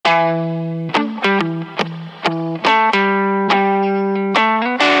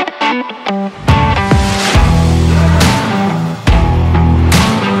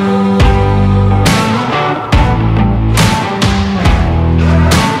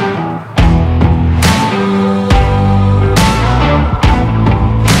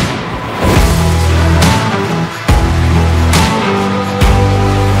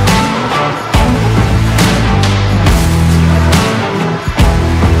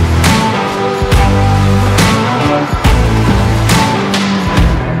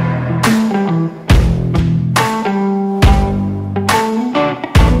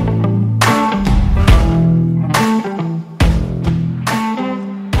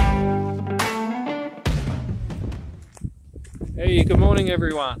Hey, good morning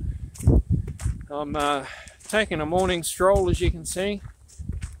everyone. I'm taking a morning stroll, as you can see.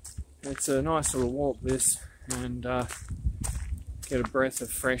 It's a nice little walk this, and get a breath of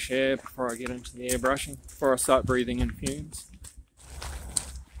fresh air before I get into the airbrushing, before I start breathing in fumes.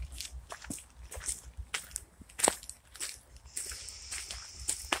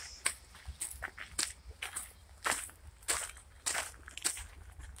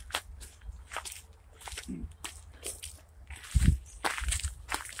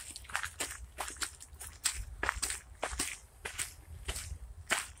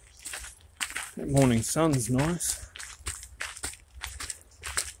 That morning sun's nice.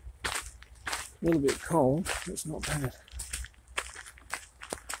 A little bit cold, but it's not bad.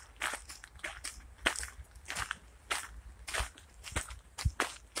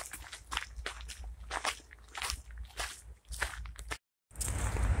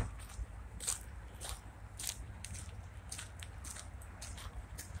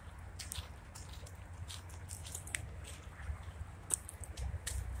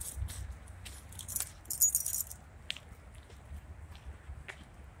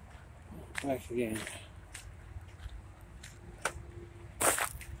 Back again.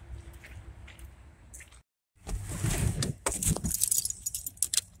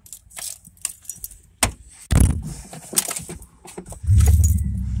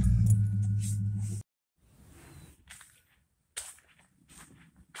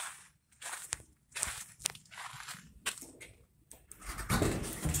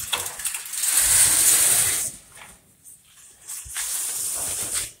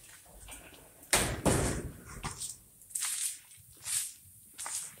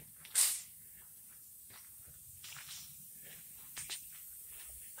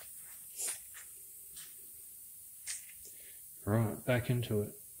 Right, back into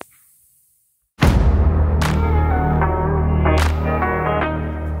it.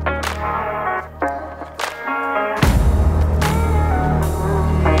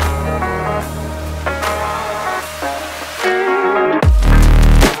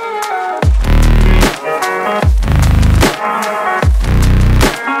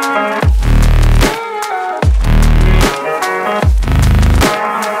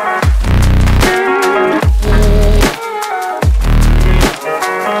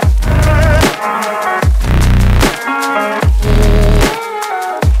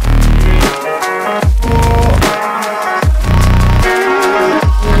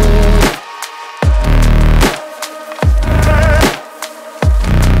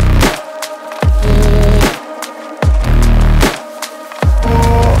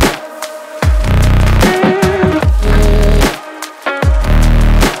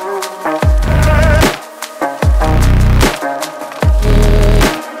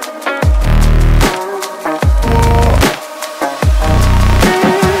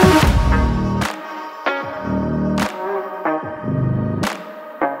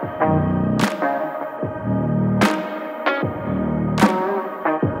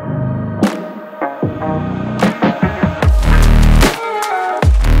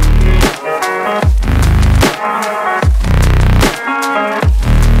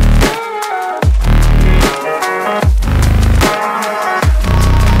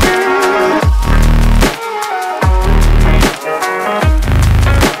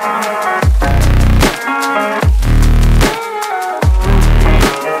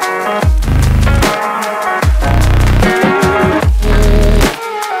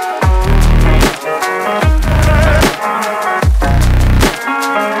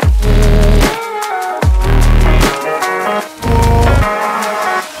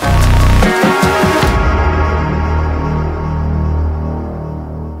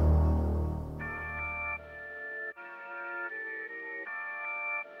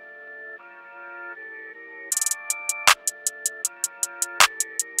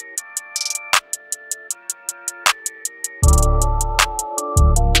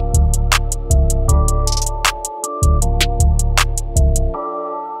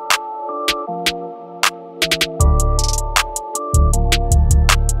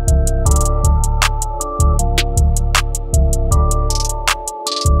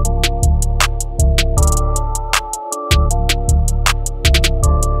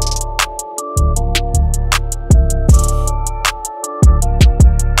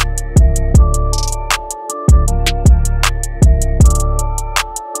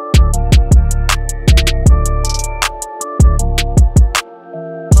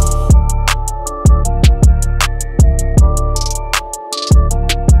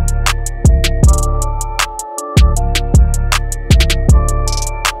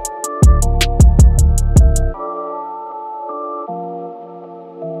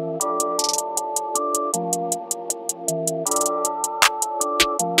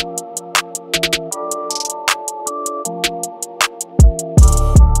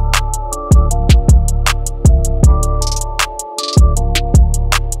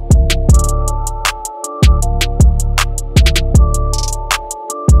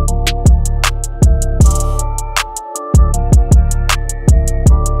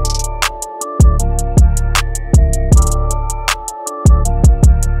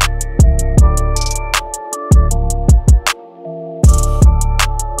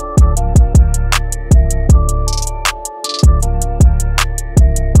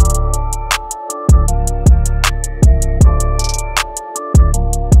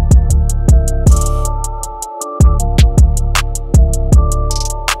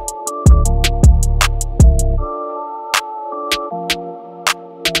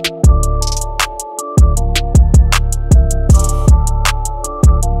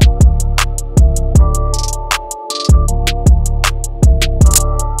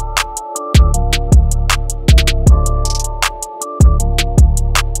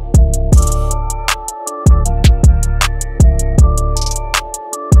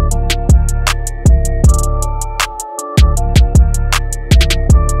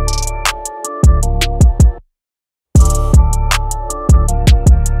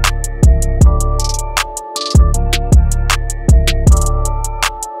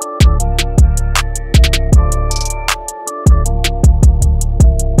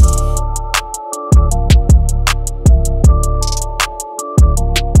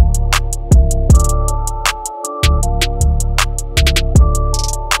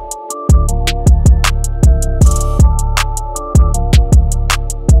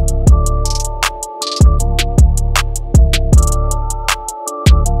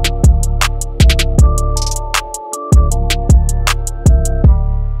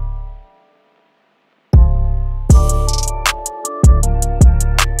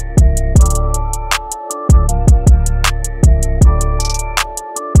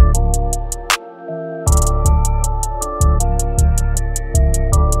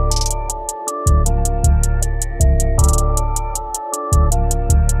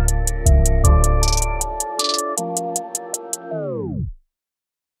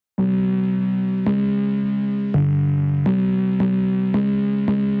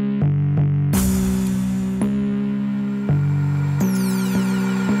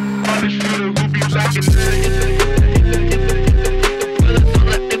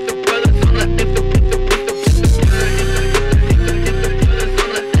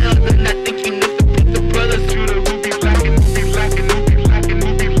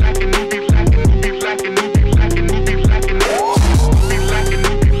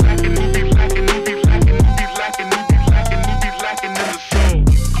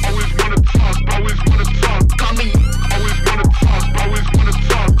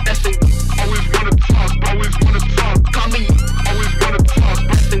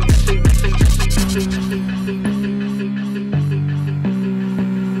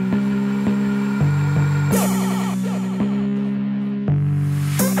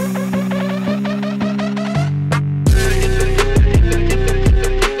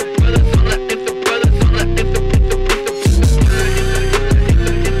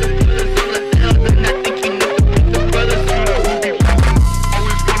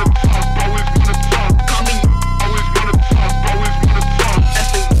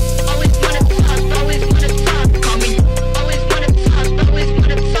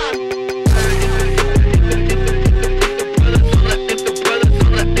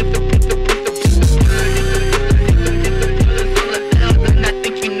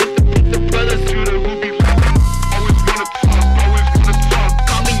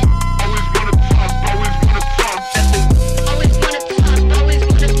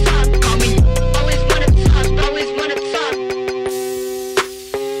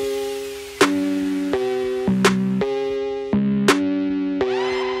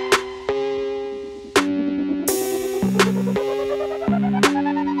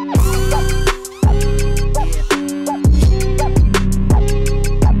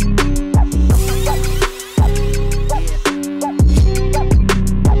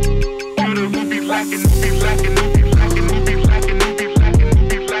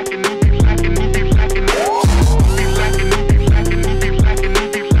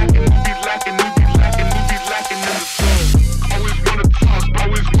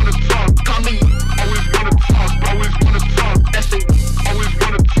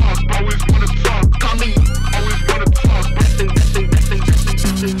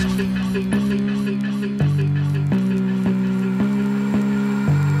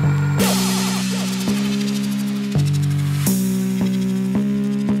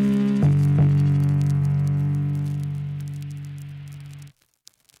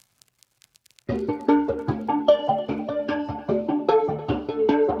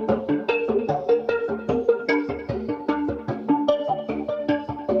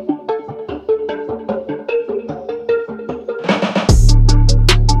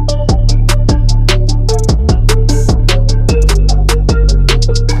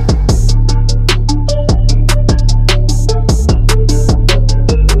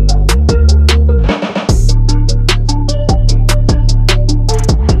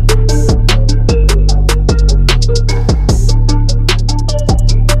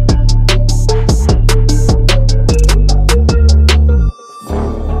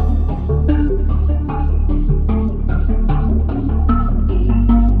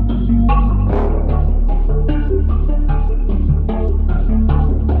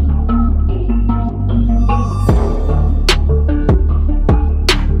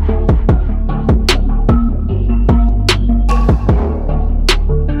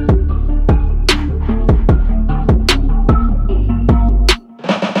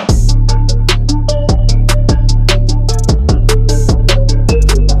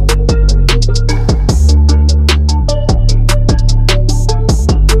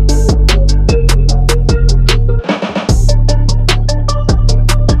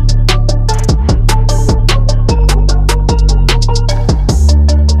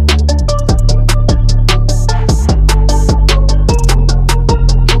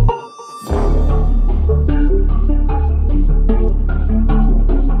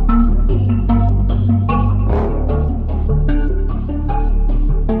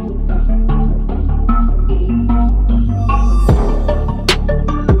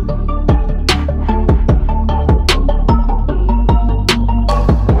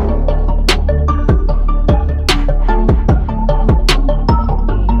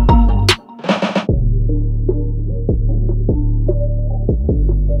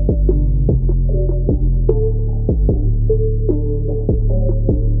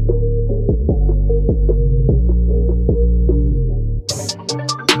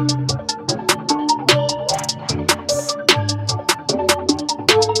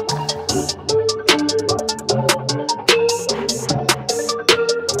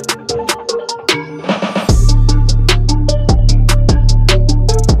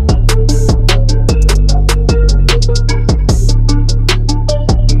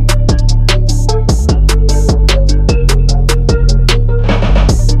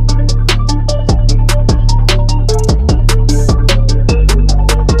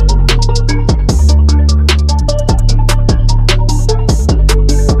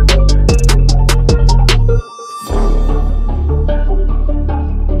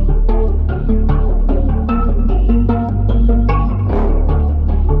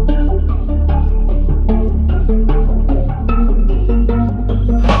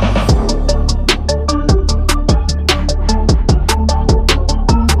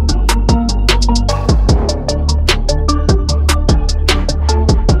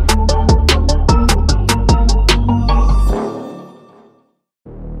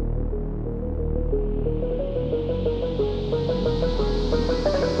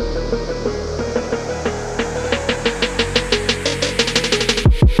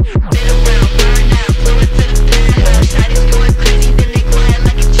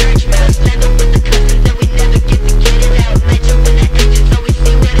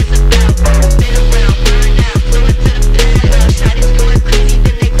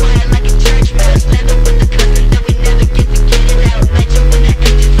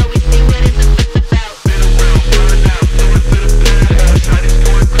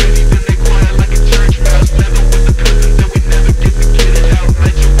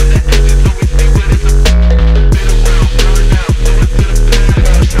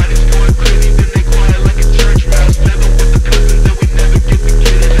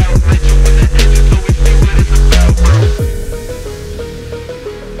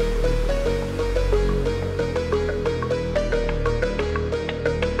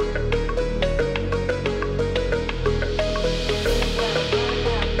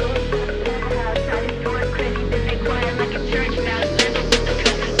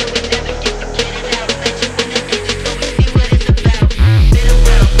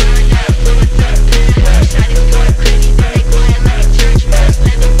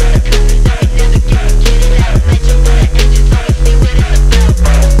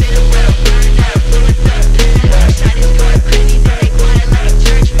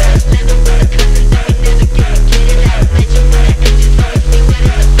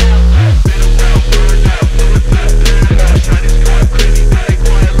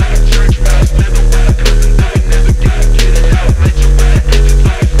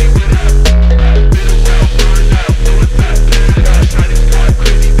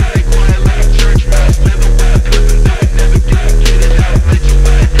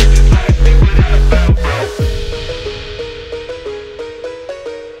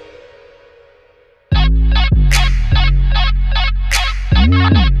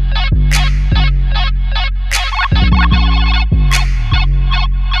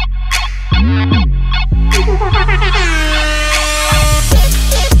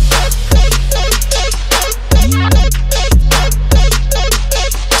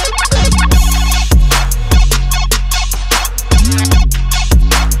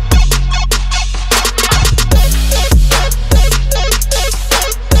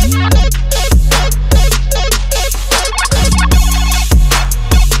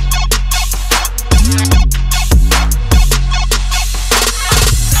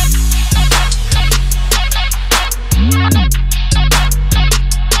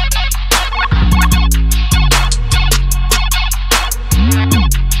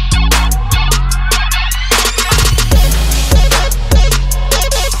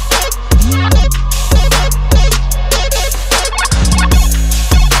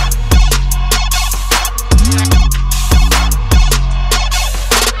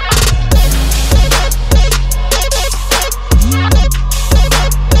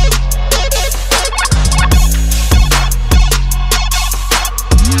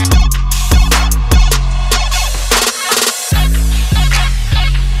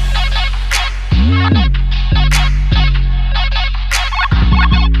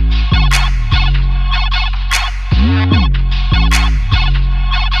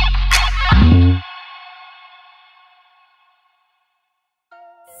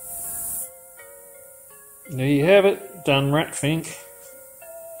 there you have it, done Rat Fink.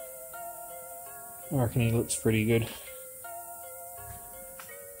 I reckon he looks pretty good.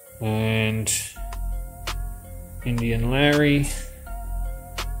 And Indian Larry,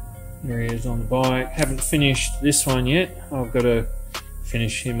 there he is on the bike. Haven't finished this one yet. I've got to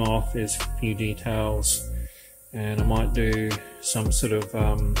finish him off. There's a few details, and I might do some sort of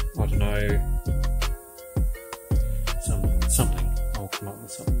I don't know, something. I'll come up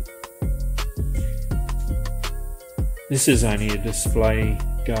with something. This is only a display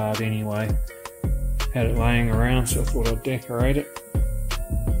guard anyway. Had it laying around, so I thought I'd decorate it.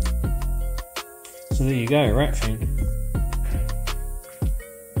 So there you go, Rat Fink.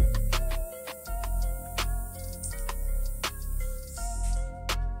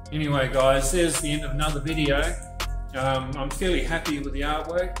 Anyway guys, there's the end of another video. I'm fairly happy with the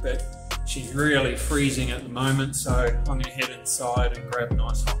artwork, but she's really freezing at the moment, so I'm going to head inside and grab a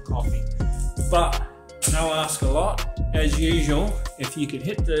nice hot coffee. But no ask a lot, as usual, if you could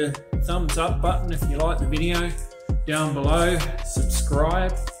hit the thumbs up button if you like the video, down below,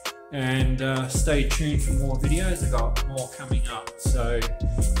 subscribe, and stay tuned for more videos. I've got more coming up. So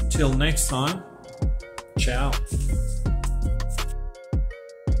until next time, ciao.